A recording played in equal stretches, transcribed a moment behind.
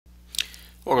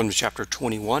Welcome to Chapter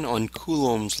 21 on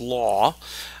Coulomb's Law.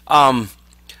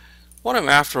 What I'm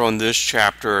after on this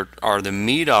chapter, or the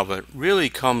meat of it, really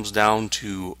comes down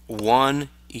to one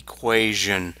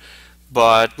equation.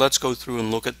 But let's go through and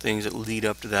look at things that lead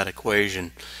up to that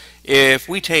equation. If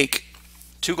we take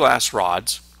two glass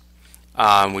rods,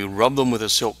 we rub them with a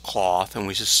silk cloth, and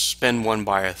we suspend one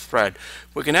by a thread,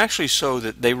 we can actually show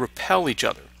that they repel each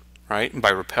other, right? And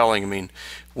by repelling, I mean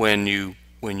when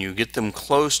you get them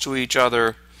close to each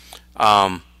other,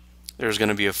 there's going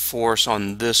to be a force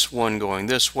on this one going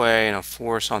this way and a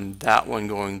force on that one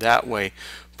going that way,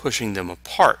 pushing them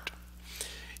apart.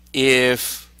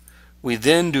 If we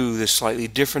then do this slightly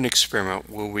different experiment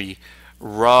where we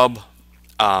rub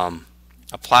a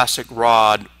plastic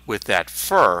rod with that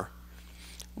fur,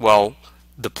 well,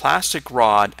 the plastic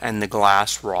rod and the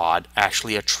glass rod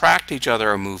actually attract each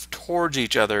other or move towards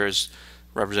each other, as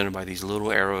represented by these little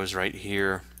arrows right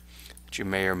here that you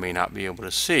may or may not be able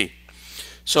to see.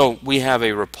 So we have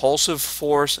a repulsive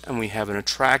force and we have an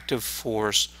attractive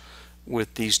force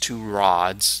with these two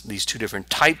rods, these two different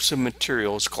types of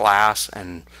materials, glass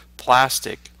and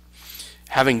plastic,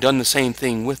 having done the same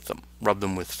thing with them, rub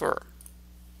them with fur.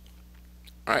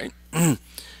 All right.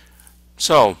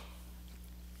 So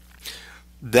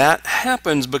that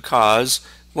happens because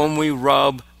when we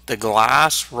rub the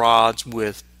glass rods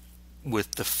with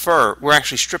the fur, we're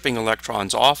actually stripping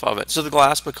electrons off of it, so the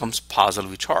glass becomes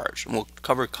positively charged. And we'll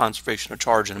cover conservation of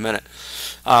charge in a minute.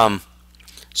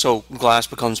 So glass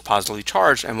becomes positively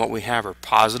charged, and what we have are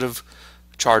positive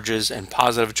charges, and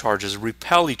positive charges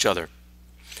repel each other.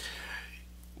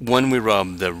 When we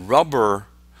rub the rubber,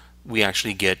 we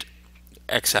actually get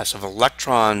excess of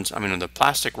electrons. I mean, on the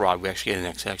plastic rod, we actually get an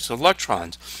excess of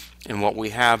electrons. And what we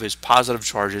have is positive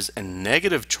charges and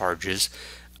negative charges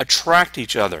attract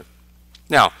each other.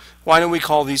 Now, why do we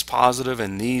call these positive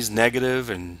and these negative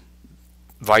and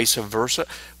vice versa?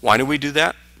 Why do we do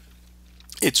that?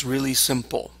 It's really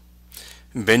simple.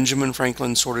 Benjamin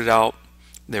Franklin sorted out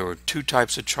there were two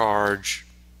types of charge.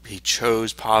 He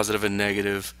chose positive and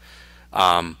negative.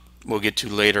 We'll get to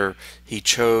later. He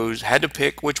had to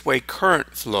pick which way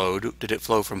current flowed. Did it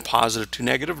flow from positive to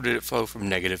negative, or did it flow from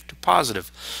negative to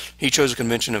positive? He chose a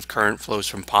convention of current flows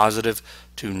from positive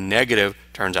to negative.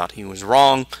 Turns out he was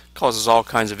wrong. Causes all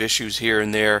kinds of issues here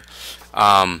and there.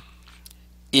 When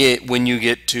you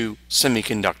get to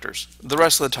semiconductors, the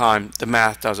rest of the time the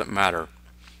math doesn't matter.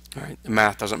 All right, the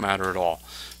math doesn't matter at all.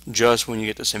 Just when you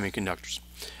get to semiconductors.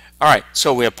 All right,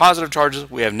 so we have positive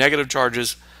charges, we have negative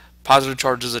charges. Positive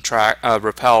charges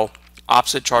repel,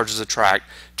 opposite charges attract.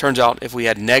 Turns out if we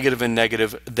had negative and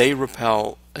negative, they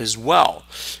repel as well.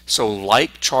 So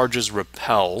like charges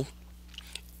repel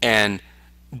and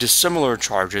dissimilar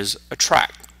charges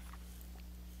attract.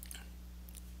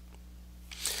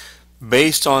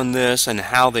 Based on this and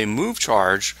how they move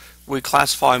charge, we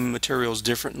classify materials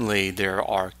differently. There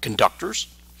are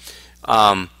conductors.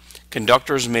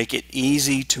 Conductors make it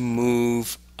easy to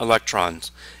move electrons.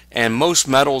 And most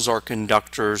metals are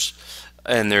conductors,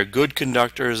 and they're good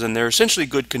conductors, and they're essentially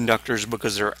good conductors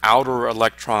because their outer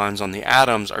electrons on the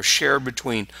atoms are shared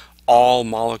between all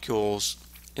molecules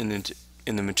in the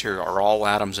material, or all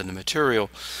atoms in the material.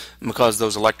 And because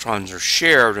those electrons are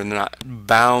shared and they're not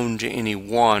bound to any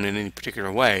one in any particular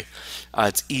way,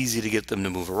 it's easy to get them to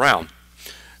move around.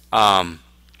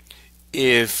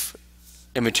 If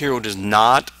a material does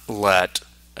not let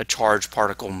a charged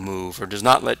particle move, or does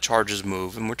not let charges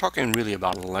move, and we're talking really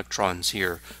about electrons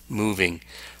here moving,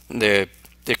 they're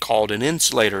called an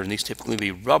insulator, and these typically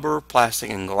be rubber, plastic,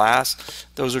 and glass.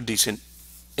 Those are decent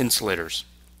insulators.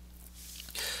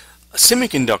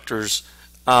 Semiconductors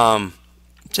are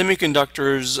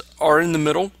in the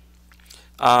middle.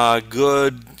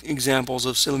 Good examples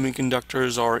of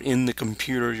semiconductors are in the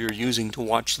computer you're using to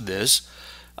watch this.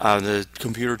 The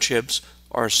computer chips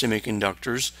are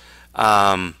semiconductors.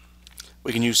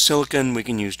 We can use silicon, we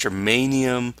can use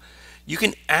germanium. You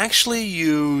can actually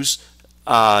use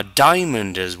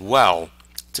diamond as well.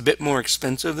 It's a bit more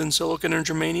expensive than silicon or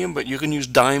germanium, but you can use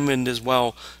diamond as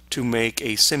well to make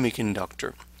a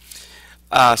semiconductor.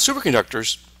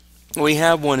 Superconductors, we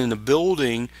have one in the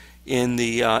building in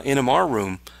the NMR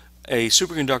room. A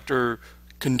superconductor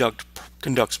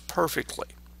conducts perfectly.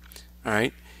 All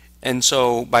right. And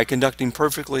so by conducting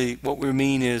perfectly, what we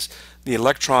mean is the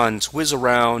electrons whiz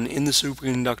around in the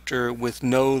superconductor with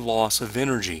no loss of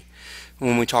energy.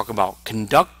 When we talk about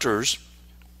conductors,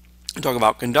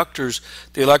 the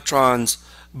electrons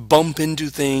bump into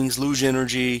things, lose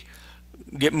energy,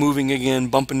 get moving again,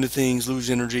 bump into things, lose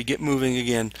energy, get moving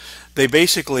again. They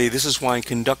basically, this is why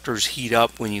conductors heat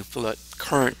up when you let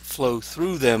current flow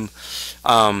through them.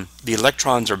 The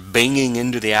electrons are banging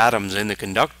into the atoms in the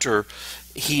conductor,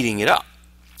 heating it up.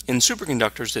 In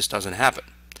superconductors, this doesn't happen.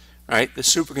 Right? The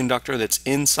superconductor that's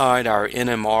inside our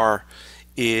NMR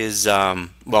is,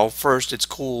 well, first it's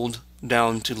cooled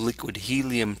down to liquid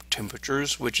helium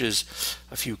temperatures, which is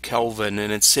a few Kelvin,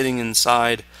 and it's sitting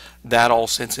inside, that all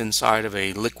sits inside of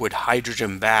a liquid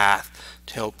hydrogen bath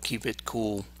to help keep it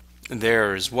cool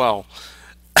there as well.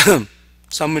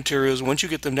 Some materials, once you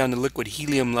get them down to liquid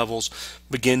helium levels,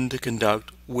 begin to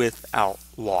conduct without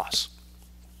loss.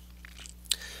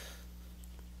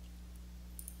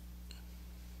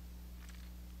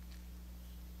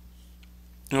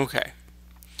 Okay.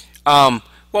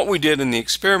 What we did in the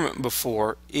experiment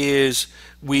before is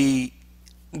we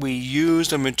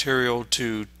used a material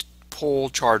to pull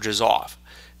charges off.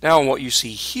 Now what you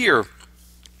see here,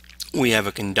 we have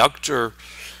a conductor,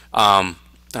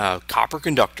 copper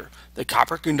conductor. The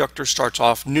copper conductor starts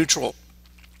off neutral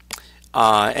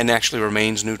and actually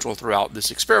remains neutral throughout this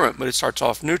experiment, but it starts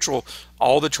off neutral.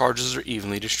 All the charges are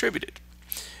evenly distributed.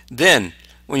 Then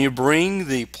when you bring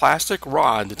the plastic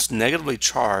rod that's negatively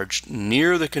charged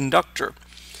near the conductor,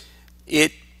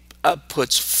 it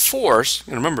puts force,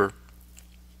 and remember,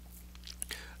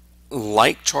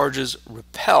 like charges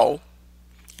repel,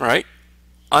 right?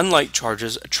 Unlike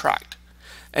charges attract.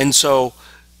 And so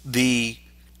the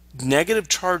negative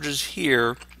charges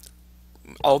here,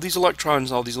 all these electrons,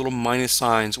 all these little minus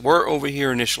signs, were over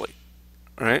here initially,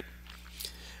 right?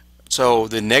 So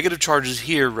the negative charges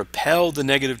here repel the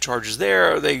negative charges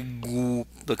there.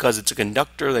 Because it's a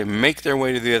conductor, they make their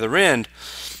way to the other end.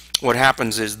 What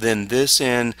happens is then this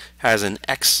end has an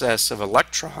excess of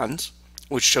electrons,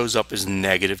 which shows up as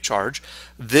negative charge.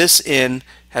 This end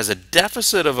has a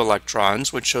deficit of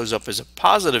electrons, which shows up as a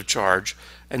positive charge.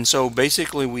 And so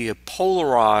basically we have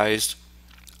polarized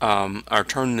or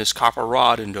turned this copper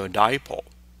rod into a dipole,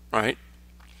 right?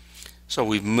 So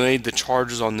we've made the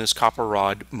charges on this copper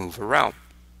rod move around.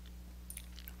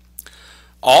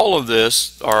 All of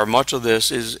this, or much of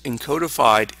this, is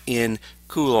encodified in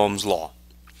Coulomb's law.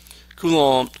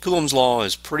 Coulomb's law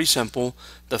is pretty simple.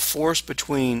 The force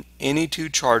between any two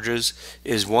charges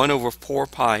is 1 over 4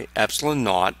 pi epsilon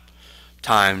naught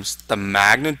times the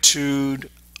magnitude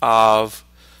of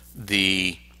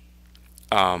the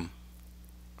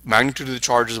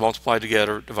charges multiplied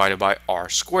together divided by r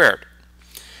squared.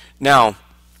 Now,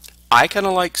 I kind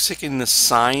of like sticking the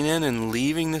sign in and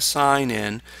leaving the sign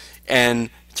in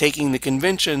and taking the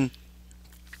convention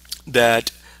that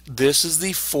this is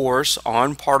the force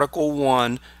on particle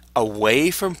 1 away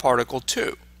from particle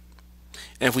 2.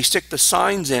 And if we stick the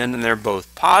signs in and they're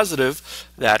both positive,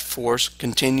 that force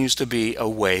continues to be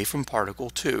away from particle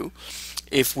 2.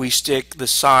 If we stick the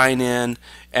sign in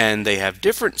and they have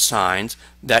different signs,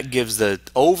 that gives the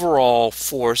overall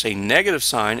force a negative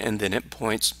sign, and then it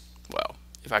points, well,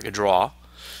 if I could draw,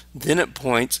 then it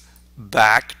points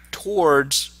back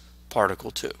towards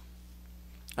particle 2.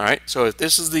 All right, so if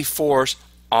this is the force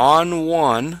on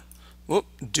 1,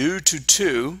 due to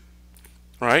 2,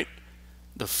 right,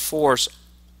 the force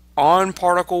on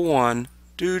particle 1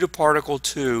 due to particle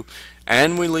 2,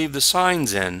 and we leave the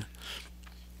signs in,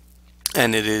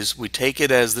 and it is, we take it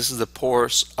as this is the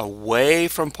force away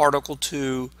from particle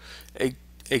 2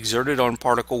 exerted on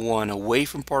particle 1 away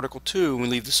from particle 2, and we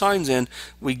leave the signs in,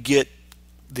 we get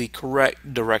the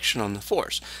correct direction on the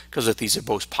force. Because if these are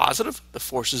both positive, the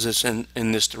force is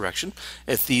in this direction.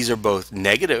 If these are both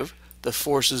negative, the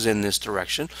force is in this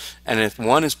direction. And if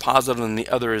one is positive and the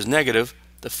other is negative,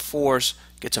 the force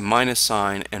gets a minus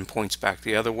sign and points back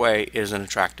the other way. It is an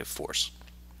attractive force.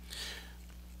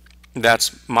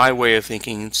 That's my way of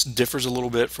thinking. It differs a little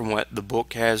bit from what the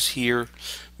book has here,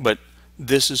 but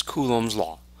this is Coulomb's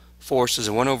law. Force is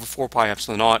a 1 over 4 pi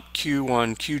epsilon naught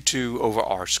Q1 Q2 over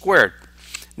r squared.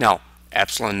 Now,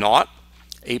 epsilon naught,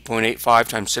 8.85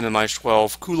 times 10 to the minus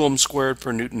 12 Coulomb squared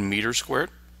per Newton meter squared.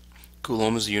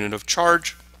 Coulomb is the unit of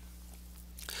charge.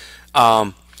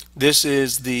 This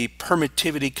is the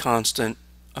permittivity constant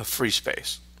of free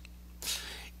space.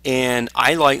 And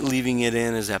I like leaving it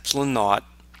in as epsilon naught.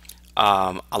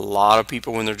 A lot of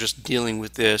people, when they're just dealing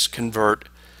with this, convert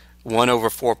 1 over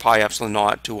 4 pi epsilon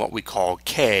naught to what we call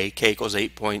K. K equals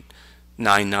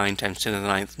 8.99 times 10 to the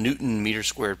 9th Newton meter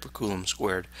squared per Coulomb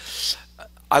squared.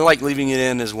 I like leaving it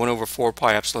in as 1 over 4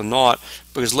 pi epsilon naught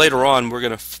because later on we're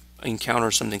going to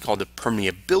encounter something called the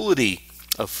permeability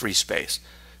of free space.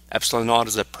 Epsilon naught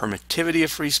is the permittivity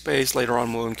of free space. Later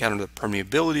on we'll encounter the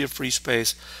permeability of free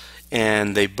space,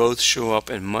 and they both show up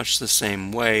in much the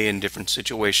same way in different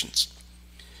situations.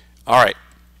 All right,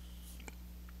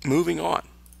 moving on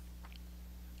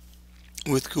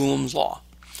with Coulomb's law,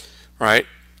 right?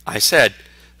 I said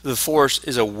the force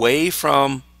is away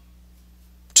from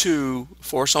 2,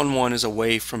 force on 1 is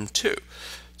away from 2.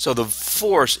 So the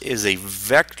force is a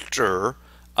vector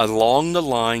along the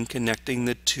line connecting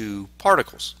the two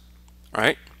particles,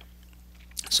 right?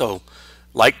 So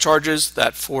like charges,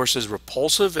 that force is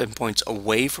repulsive and points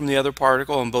away from the other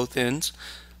particle on both ends,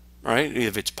 right?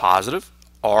 If it's positive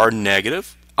or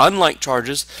negative. Unlike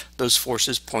charges, those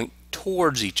forces point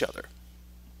towards each other.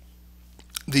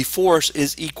 The force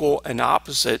is equal and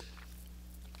opposite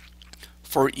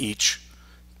for each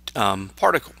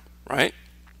particle, right?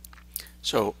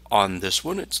 So on this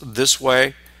one it's this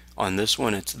way, on this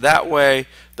one it's that way.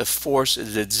 The force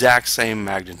is the exact same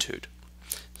magnitude.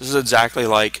 This is exactly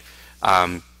like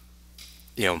the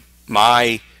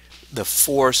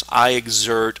force I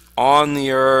exert on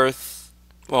the earth.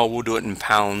 Well, we'll do it in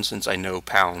pounds since I know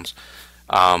pounds.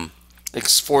 The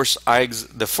force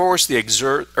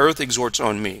the earth exerts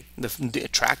on me, the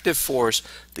attractive force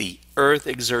the earth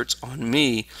exerts on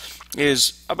me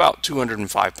is about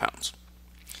 205 pounds.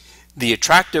 The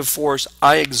attractive force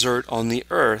I exert on the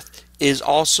earth is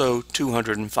also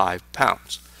 205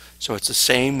 pounds. So it's the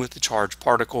same with the charged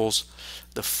particles.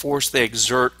 The force they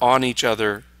exert on each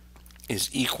other is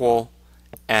equal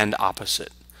and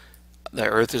opposite. The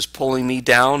earth is pulling me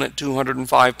down at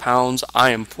 205 pounds.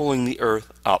 I am pulling the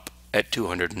earth up at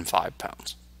 205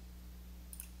 pounds.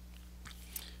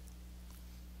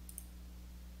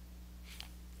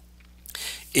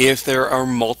 If there are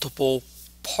multiple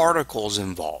particles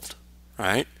involved,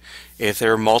 right? If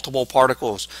there are multiple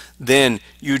particles, then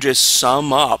you just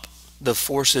sum up the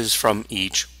forces from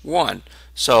each one.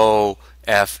 So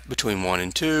F between 1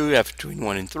 and 2, F between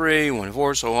 1 and 3, 1 and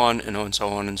 4, so on, and so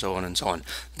on, and so on, and so on.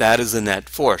 That is the net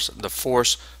force. The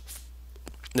force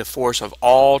of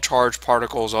all charged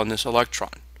particles on this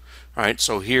electron. Right?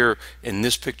 So here in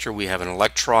this picture we have an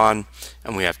electron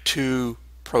and we have 2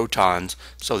 protons.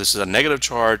 So this is a negative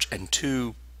charge and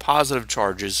 2 positive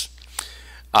charges.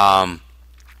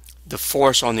 The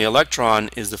force on the electron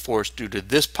is the force due to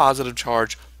this positive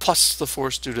charge plus the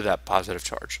force due to that positive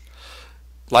charge.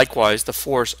 Likewise, the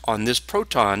force on this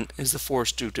proton is the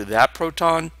force due to that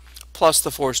proton plus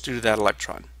the force due to that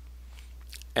electron,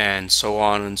 and so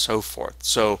on and so forth.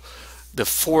 So the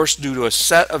force due to a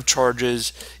set of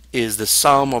charges is the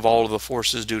sum of all of the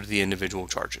forces due to the individual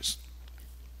charges.